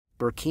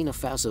Burkina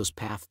Faso's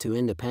path to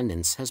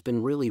independence has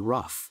been really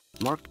rough,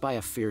 marked by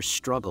a fierce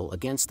struggle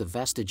against the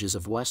vestiges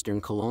of Western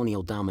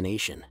colonial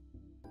domination.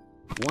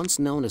 Once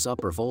known as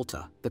Upper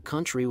Volta, the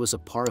country was a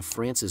part of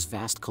France's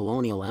vast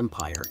colonial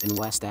empire in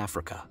West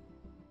Africa.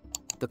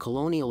 The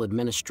colonial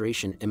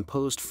administration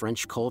imposed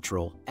French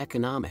cultural,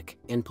 economic,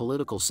 and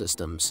political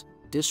systems,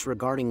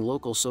 disregarding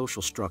local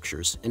social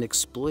structures and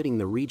exploiting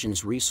the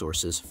region's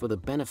resources for the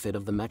benefit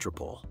of the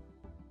metropole.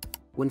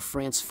 When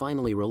France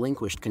finally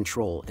relinquished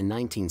control in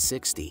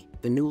 1960,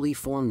 the newly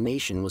formed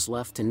nation was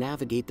left to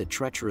navigate the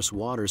treacherous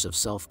waters of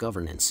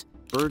self-governance,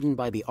 burdened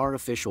by the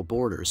artificial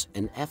borders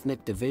and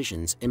ethnic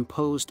divisions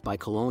imposed by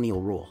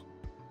colonial rule.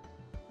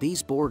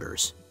 These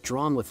borders,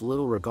 drawn with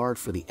little regard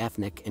for the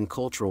ethnic and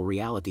cultural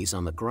realities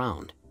on the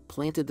ground,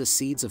 planted the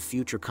seeds of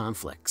future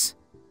conflicts.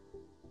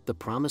 The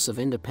promise of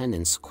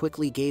independence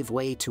quickly gave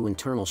way to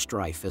internal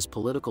strife as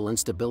political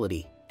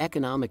instability,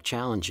 economic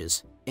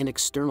challenges, and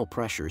external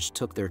pressures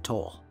took their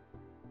toll.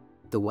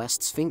 The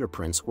West's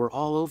fingerprints were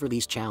all over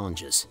these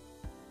challenges.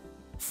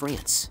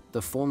 France,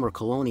 the former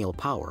colonial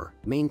power,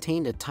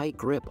 maintained a tight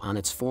grip on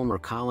its former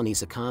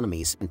colonies'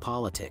 economies and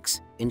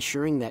politics,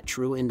 ensuring that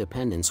true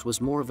independence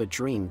was more of a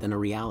dream than a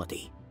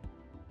reality.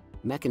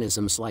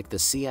 Mechanisms like the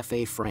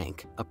CFA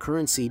franc, a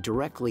currency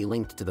directly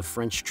linked to the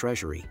French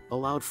treasury,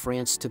 allowed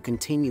France to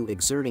continue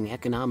exerting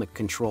economic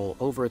control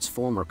over its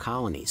former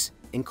colonies,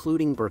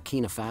 including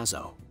Burkina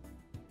Faso.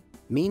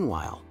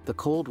 Meanwhile, the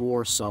Cold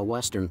War saw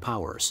Western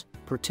powers,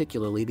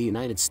 particularly the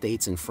United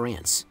States and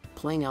France,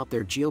 playing out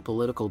their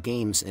geopolitical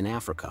games in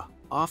Africa,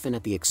 often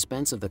at the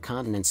expense of the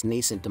continent's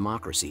nascent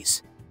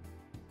democracies.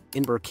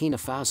 In Burkina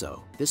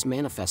Faso, this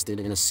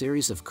manifested in a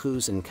series of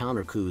coups and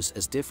counter-coups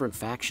as different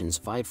factions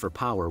vied for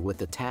power with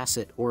the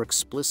tacit or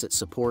explicit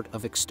support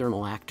of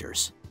external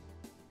actors.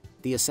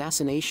 The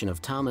assassination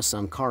of Thomas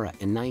Sankara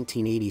in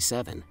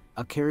 1987,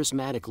 a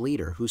charismatic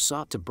leader who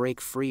sought to break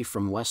free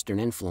from Western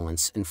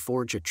influence and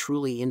forge a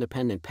truly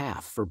independent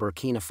path for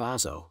Burkina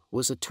Faso,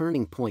 was a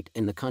turning point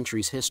in the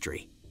country's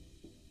history.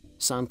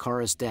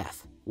 Sankara's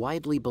death,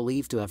 widely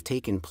believed to have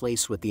taken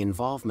place with the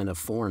involvement of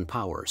foreign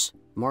powers,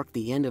 marked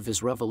the end of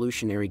his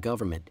revolutionary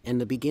government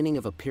and the beginning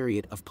of a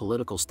period of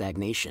political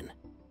stagnation.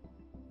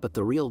 But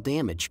the real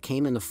damage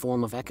came in the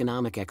form of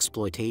economic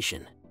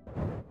exploitation.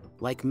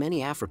 Like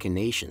many African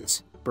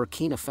nations,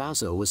 Burkina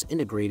Faso was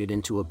integrated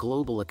into a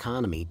global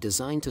economy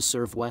designed to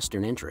serve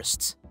Western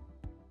interests.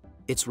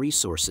 Its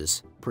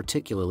resources,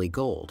 particularly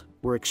gold,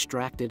 were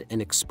extracted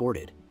and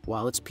exported,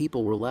 while its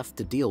people were left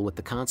to deal with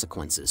the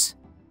consequences.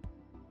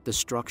 The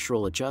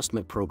structural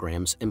adjustment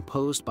programs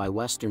imposed by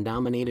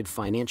Western-dominated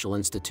financial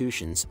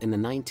institutions in the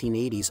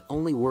 1980s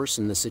only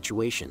worsened the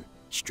situation,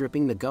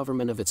 stripping the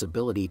government of its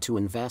ability to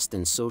invest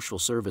in social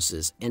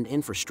services and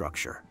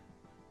infrastructure.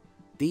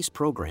 These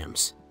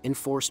programs,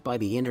 enforced by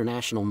the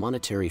International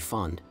Monetary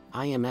Fund,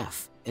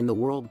 IMF, and the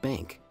World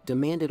Bank,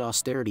 demanded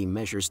austerity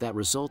measures that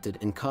resulted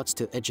in cuts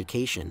to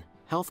education,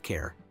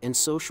 healthcare, and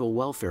social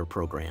welfare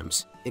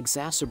programs,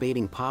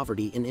 exacerbating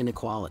poverty and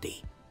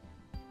inequality.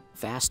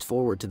 Fast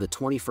forward to the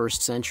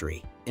 21st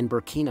century, and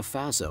Burkina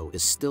Faso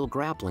is still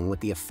grappling with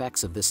the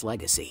effects of this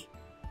legacy.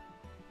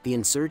 The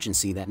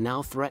insurgency that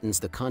now threatens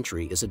the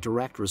country is a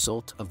direct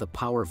result of the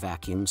power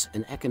vacuums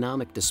and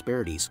economic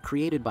disparities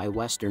created by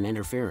Western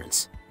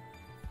interference.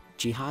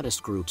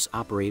 Jihadist groups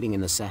operating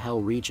in the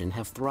Sahel region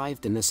have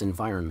thrived in this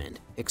environment,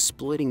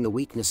 exploiting the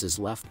weaknesses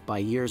left by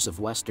years of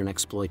Western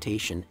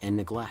exploitation and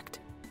neglect.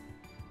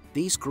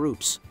 These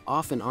groups,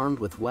 often armed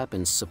with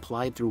weapons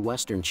supplied through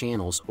Western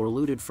channels or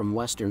looted from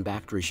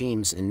Western-backed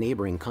regimes in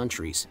neighboring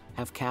countries,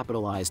 have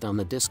capitalized on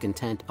the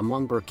discontent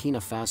among Burkina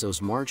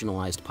Faso's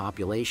marginalized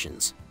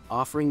populations,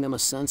 offering them a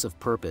sense of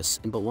purpose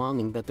and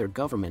belonging that their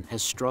government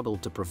has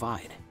struggled to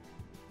provide.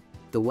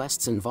 The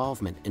West's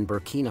involvement in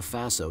Burkina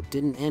Faso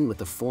didn't end with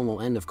the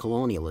formal end of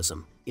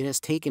colonialism. It has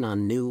taken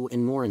on new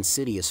and more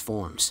insidious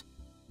forms.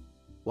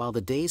 While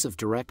the days of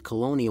direct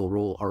colonial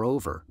rule are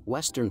over,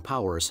 Western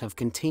powers have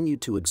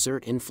continued to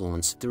exert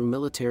influence through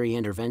military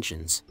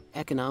interventions,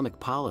 economic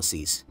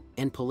policies,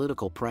 and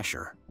political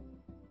pressure.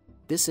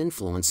 This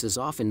influence is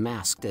often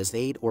masked as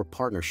aid or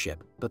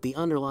partnership, but the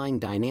underlying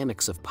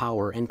dynamics of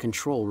power and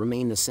control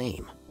remain the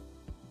same.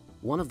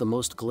 One of the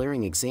most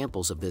glaring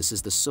examples of this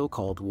is the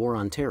so-called War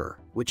on Terror,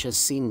 which has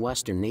seen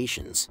Western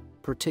nations,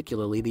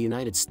 particularly the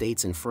United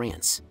States and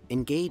France,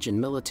 engage in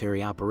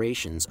military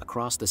operations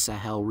across the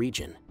Sahel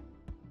region.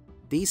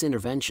 These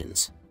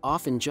interventions,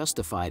 often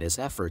justified as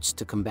efforts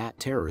to combat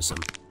terrorism,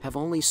 have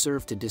only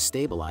served to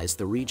destabilize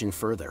the region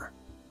further.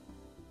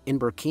 In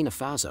Burkina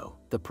Faso,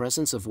 the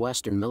presence of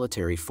Western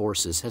military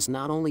forces has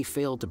not only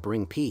failed to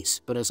bring peace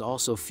but has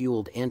also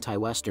fueled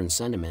anti-Western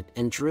sentiment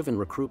and driven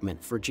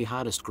recruitment for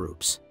jihadist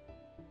groups.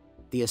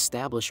 The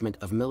establishment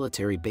of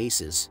military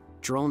bases,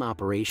 drone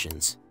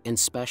operations, and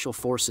special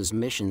forces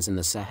missions in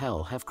the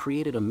Sahel have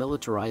created a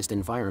militarized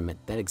environment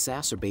that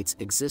exacerbates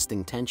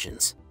existing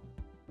tensions.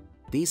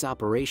 These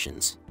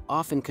operations,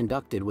 often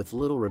conducted with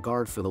little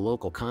regard for the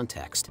local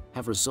context,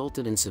 have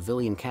resulted in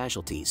civilian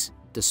casualties,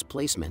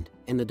 displacement,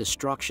 and the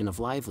destruction of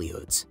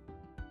livelihoods.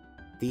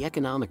 the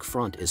economic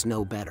front is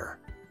no better.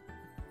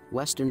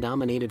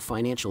 Western-dominated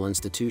financial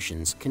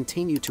institutions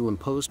continue to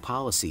impose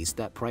policies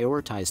that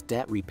prioritize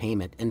debt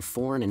repayment and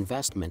foreign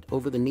investment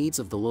over the needs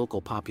of the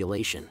local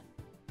population.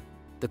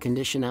 The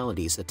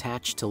conditionalities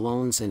attached to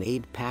loans and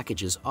aid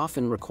packages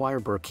often require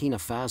Burkina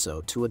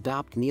Faso to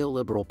adopt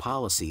neoliberal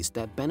policies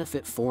that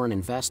benefit foreign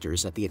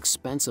investors at the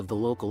expense of the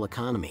local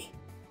economy.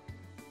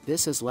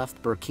 This has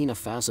left Burkina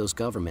Faso's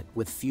government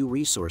with few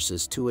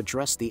resources to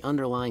address the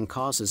underlying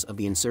causes of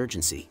the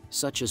insurgency,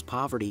 such as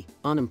poverty,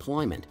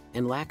 unemployment,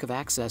 and lack of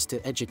access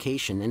to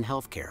education and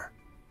healthcare.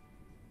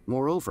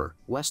 Moreover,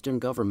 Western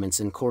governments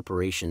and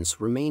corporations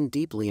remain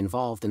deeply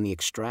involved in the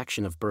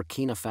extraction of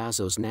Burkina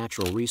Faso's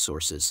natural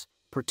resources,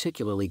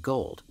 particularly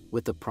gold,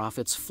 with the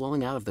profits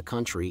flowing out of the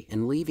country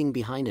and leaving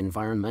behind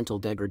environmental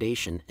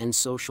degradation and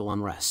social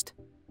unrest.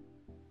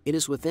 It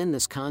is within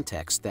this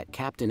context that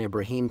Captain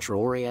Ibrahim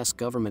Traoré's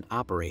government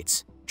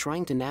operates,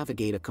 trying to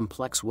navigate a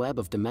complex web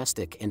of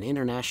domestic and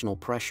international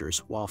pressures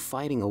while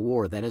fighting a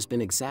war that has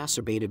been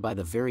exacerbated by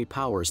the very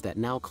powers that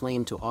now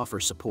claim to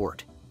offer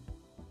support.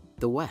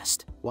 The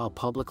West, while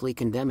publicly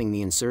condemning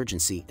the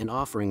insurgency and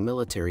offering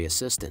military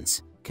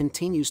assistance,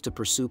 continues to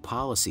pursue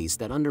policies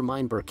that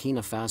undermine Burkina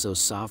Faso's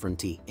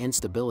sovereignty and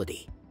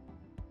stability.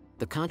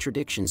 The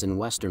contradictions in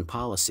Western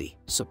policy,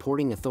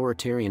 supporting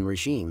authoritarian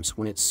regimes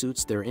when it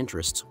suits their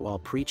interests while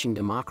preaching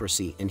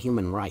democracy and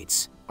human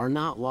rights, are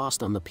not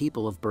lost on the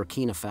people of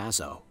Burkina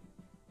Faso.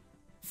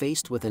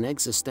 Faced with an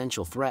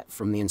existential threat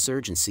from the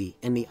insurgency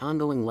and the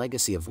ongoing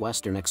legacy of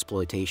Western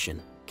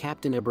exploitation,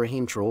 Captain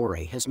Ibrahim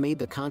Traoré has made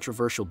the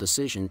controversial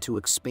decision to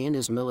expand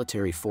his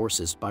military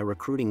forces by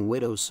recruiting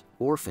widows,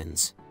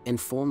 orphans,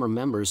 and former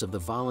members of the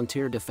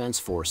Volunteer Defense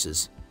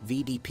Forces,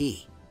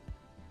 VDP.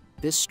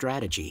 This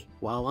strategy,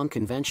 while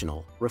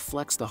unconventional,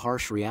 reflects the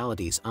harsh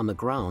realities on the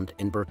ground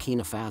in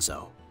Burkina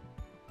Faso.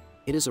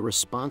 It is a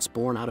response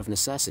born out of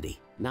necessity,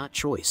 not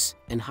choice,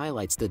 and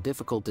highlights the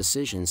difficult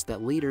decisions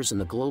that leaders in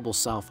the global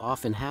South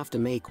often have to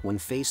make when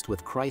faced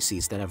with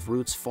crises that have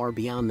roots far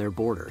beyond their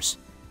borders.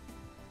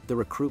 The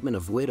recruitment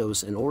of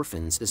widows and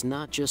orphans is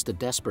not just a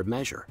desperate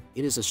measure,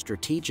 it is a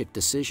strategic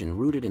decision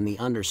rooted in the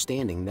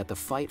understanding that the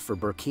fight for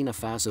Burkina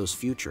Faso's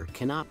future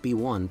cannot be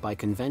won by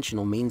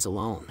conventional means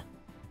alone.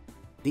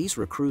 These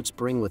recruits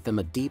bring with them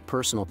a deep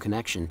personal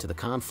connection to the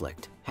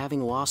conflict,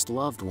 having lost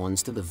loved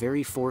ones to the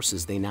very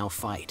forces they now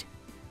fight.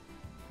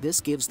 This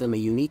gives them a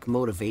unique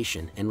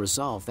motivation and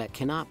resolve that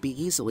cannot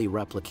be easily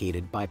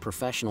replicated by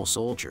professional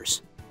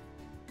soldiers.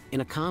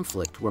 In a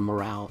conflict where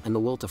morale and the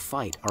will to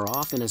fight are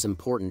often as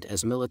important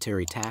as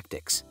military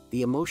tactics,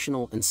 the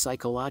emotional and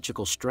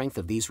psychological strength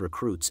of these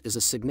recruits is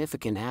a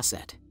significant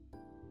asset.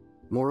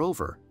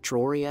 Moreover,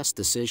 Traoré's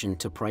decision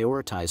to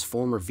prioritize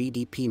former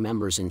VDP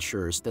members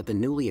ensures that the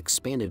newly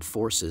expanded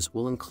forces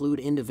will include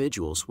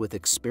individuals with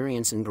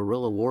experience in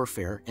guerrilla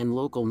warfare and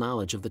local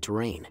knowledge of the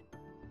terrain.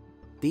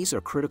 These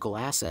are critical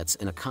assets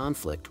in a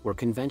conflict where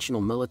conventional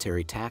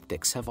military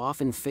tactics have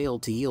often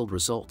failed to yield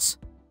results.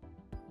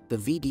 The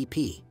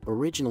VDP,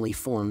 originally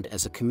formed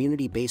as a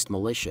community-based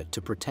militia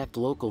to protect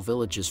local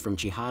villages from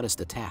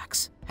jihadist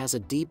attacks, has a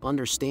deep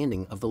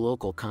understanding of the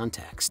local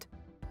context.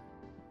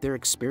 Their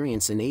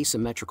experience in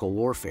asymmetrical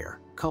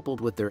warfare,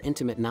 coupled with their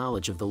intimate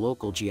knowledge of the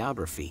local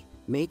geography,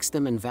 makes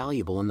them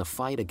invaluable in the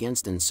fight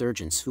against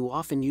insurgents who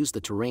often use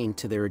the terrain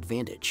to their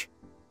advantage.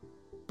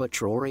 But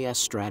Traoré's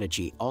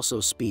strategy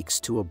also speaks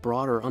to a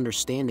broader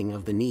understanding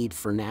of the need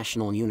for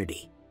national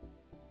unity.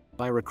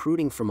 By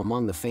recruiting from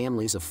among the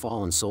families of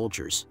fallen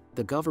soldiers,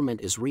 the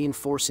government is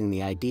reinforcing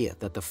the idea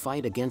that the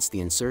fight against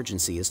the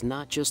insurgency is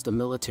not just a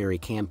military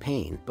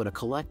campaign but a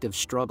collective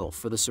struggle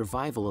for the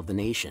survival of the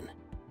nation.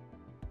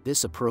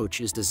 This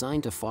approach is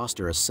designed to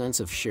foster a sense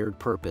of shared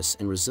purpose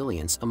and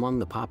resilience among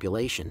the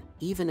population,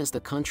 even as the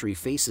country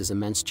faces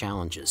immense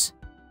challenges.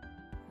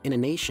 In a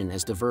nation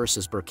as diverse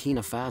as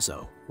Burkina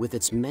Faso, with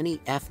its many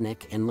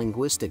ethnic and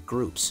linguistic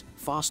groups,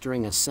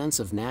 fostering a sense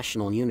of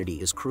national unity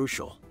is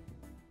crucial.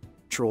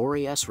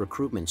 Traoré's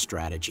recruitment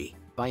strategy,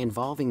 by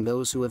involving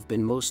those who have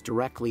been most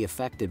directly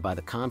affected by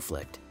the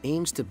conflict,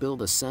 aims to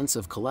build a sense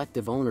of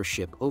collective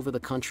ownership over the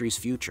country's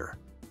future.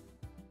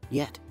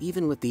 Yet,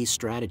 even with these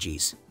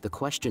strategies, the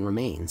question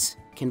remains,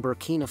 can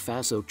Burkina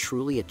Faso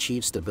truly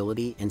achieve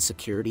stability and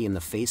security in the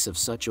face of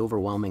such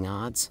overwhelming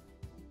odds?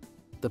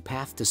 The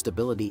path to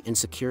stability and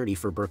security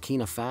for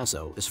Burkina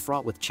Faso is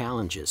fraught with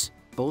challenges,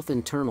 both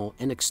internal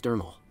and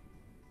external.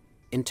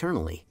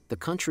 Internally, the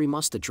country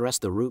must address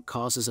the root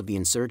causes of the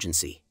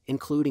insurgency,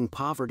 including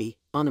poverty,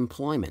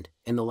 unemployment,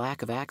 and the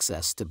lack of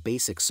access to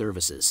basic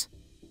services.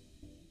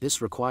 This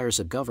requires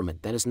a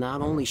government that is not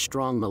only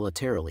strong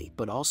militarily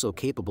but also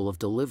capable of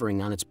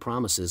delivering on its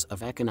promises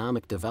of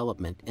economic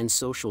development and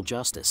social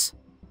justice.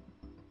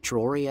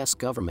 Traoré's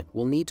government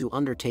will need to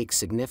undertake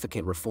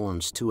significant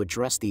reforms to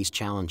address these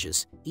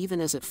challenges, even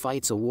as it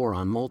fights a war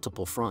on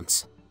multiple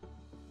fronts.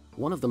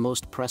 One of the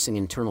most pressing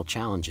internal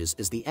challenges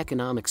is the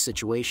economic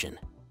situation.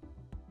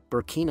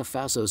 Burkina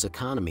Faso's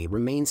economy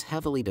remains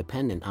heavily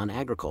dependent on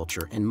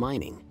agriculture and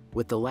mining,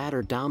 with the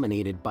latter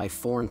dominated by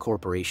foreign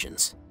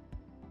corporations.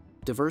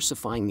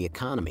 Diversifying the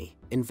economy,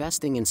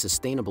 investing in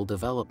sustainable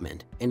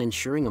development, and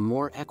ensuring a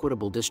more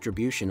equitable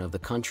distribution of the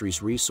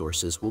country's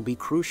resources will be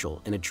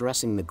crucial in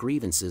addressing the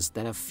grievances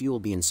that have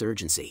fueled the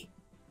insurgency.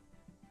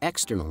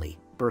 Externally,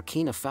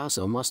 Burkina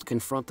Faso must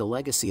confront the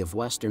legacy of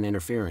Western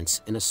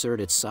interference and assert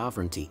its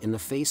sovereignty in the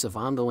face of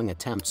ongoing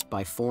attempts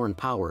by foreign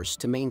powers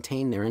to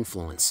maintain their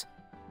influence.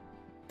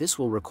 This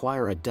will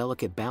require a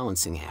delicate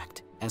balancing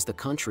act as the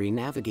country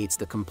navigates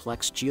the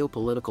complex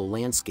geopolitical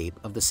landscape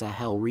of the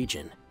Sahel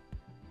region.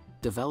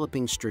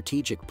 Developing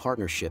strategic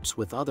partnerships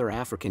with other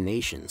African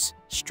nations,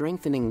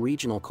 strengthening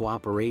regional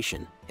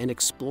cooperation, and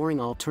exploring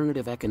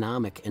alternative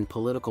economic and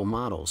political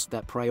models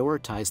that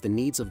prioritize the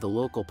needs of the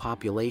local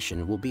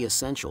population will be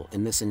essential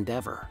in this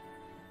endeavor.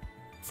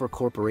 For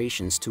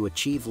corporations to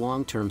achieve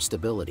long-term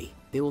stability,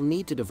 they will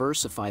need to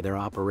diversify their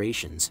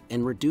operations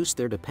and reduce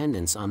their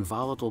dependence on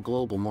volatile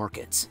global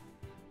markets.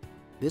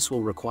 This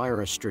will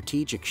require a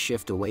strategic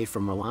shift away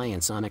from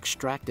reliance on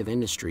extractive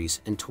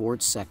industries and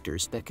towards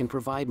sectors that can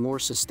provide more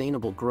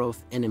sustainable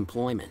growth and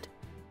employment.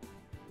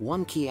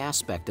 One key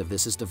aspect of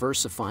this is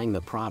diversifying the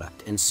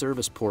product and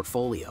service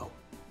portfolio.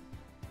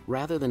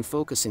 Rather than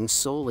focusing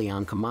solely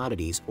on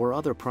commodities or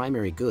other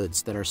primary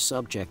goods that are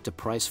subject to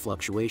price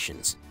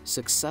fluctuations,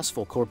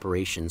 successful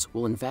corporations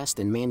will invest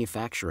in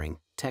manufacturing,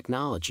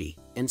 technology,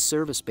 and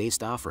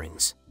service-based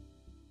offerings.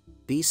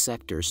 These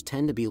sectors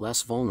tend to be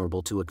less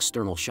vulnerable to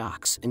external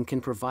shocks and can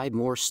provide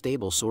more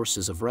stable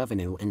sources of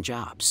revenue and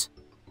jobs.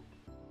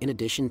 In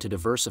addition to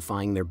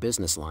diversifying their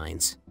business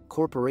lines,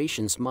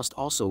 corporations must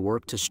also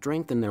work to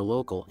strengthen their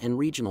local and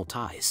regional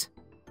ties.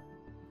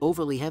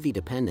 Overly heavy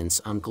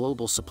dependence on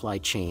global supply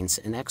chains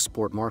and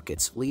export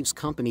markets leaves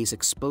companies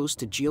exposed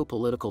to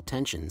geopolitical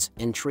tensions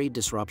and trade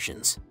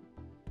disruptions.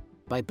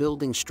 By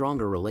building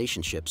stronger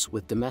relationships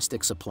with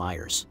domestic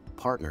suppliers,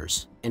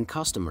 partners, and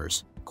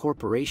customers,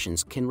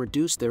 corporations can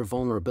reduce their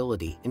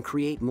vulnerability and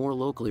create more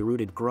locally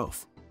rooted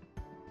growth.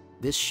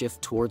 This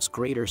shift towards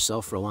greater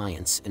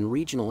self-reliance and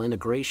regional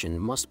integration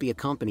must be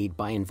accompanied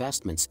by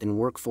investments in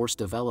workforce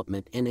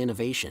development and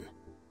innovation.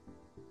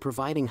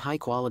 Providing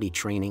high-quality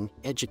training,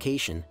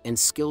 education, and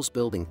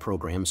skills-building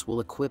programs will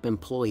equip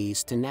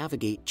employees to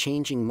navigate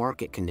changing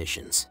market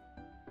conditions.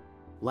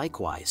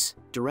 Likewise,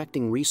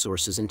 directing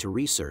resources into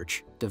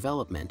research,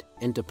 development,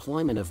 and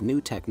deployment of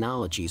new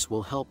technologies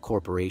will help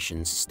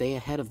corporations stay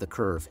ahead of the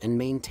curve and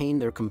maintain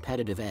their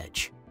competitive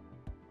edge.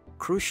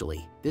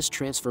 Crucially, this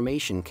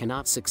transformation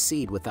cannot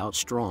succeed without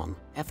strong,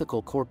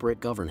 ethical corporate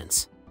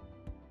governance.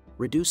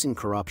 Reducing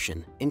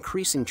corruption,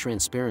 increasing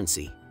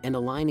transparency, and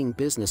aligning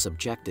business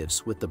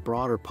objectives with the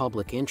broader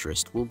public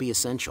interest will be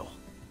essential.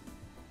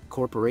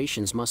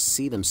 Corporations must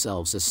see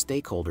themselves as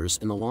stakeholders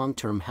in the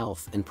long-term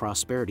health and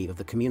prosperity of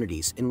the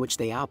communities in which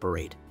they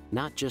operate,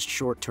 not just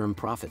short-term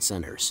profit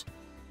centers.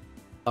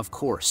 Of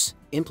course,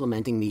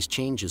 implementing these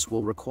changes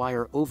will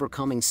require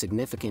overcoming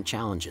significant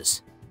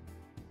challenges.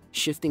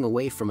 Shifting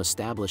away from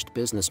established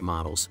business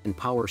models and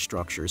power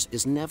structures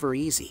is never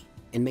easy,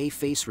 and may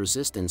face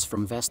resistance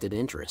from vested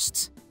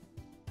interests.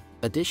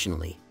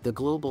 Additionally, the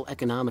global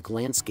economic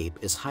landscape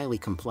is highly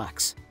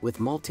complex, with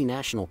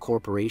multinational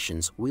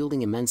corporations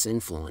wielding immense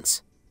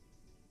influence.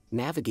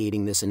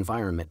 Navigating this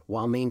environment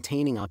while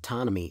maintaining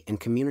autonomy and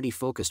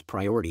community-focused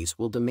priorities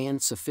will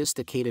demand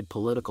sophisticated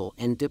political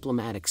and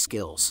diplomatic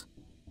skills.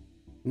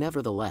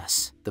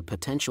 Nevertheless, the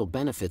potential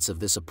benefits of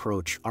this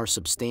approach are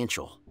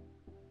substantial.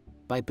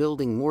 By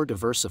building more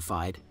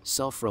diversified,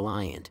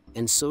 self-reliant,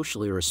 and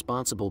socially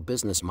responsible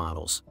business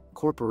models,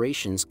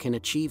 corporations can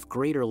achieve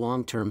greater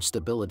long-term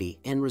stability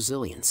and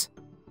resilience.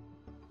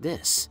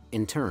 This,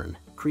 in turn,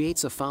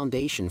 creates a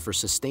foundation for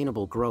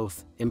sustainable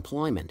growth,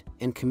 employment,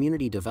 and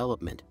community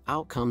development,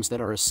 outcomes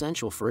that are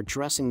essential for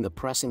addressing the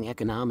pressing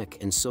economic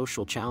and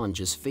social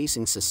challenges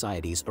facing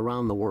societies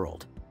around the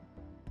world.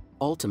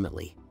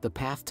 Ultimately, the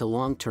path to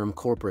long-term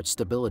corporate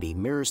stability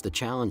mirrors the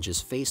challenges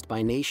faced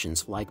by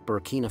nations like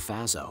Burkina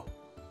Faso.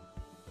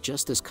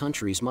 Just as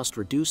countries must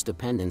reduce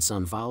dependence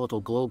on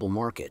volatile global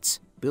markets,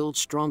 build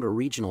stronger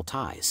regional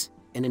ties,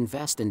 and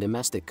invest in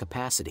domestic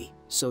capacity,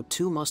 so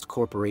too must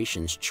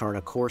corporations chart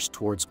a course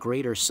towards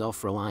greater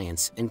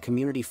self-reliance and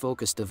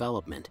community-focused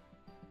development.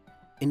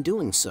 In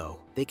doing so,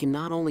 they can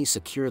not only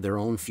secure their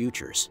own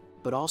futures,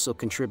 but also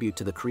contribute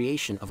to the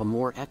creation of a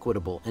more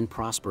equitable and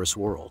prosperous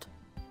world.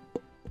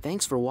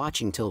 Thanks for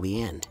watching till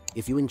the end.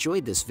 If you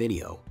enjoyed this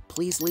video,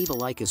 please leave a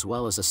like as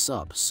well as a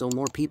sub so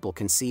more people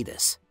can see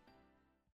this.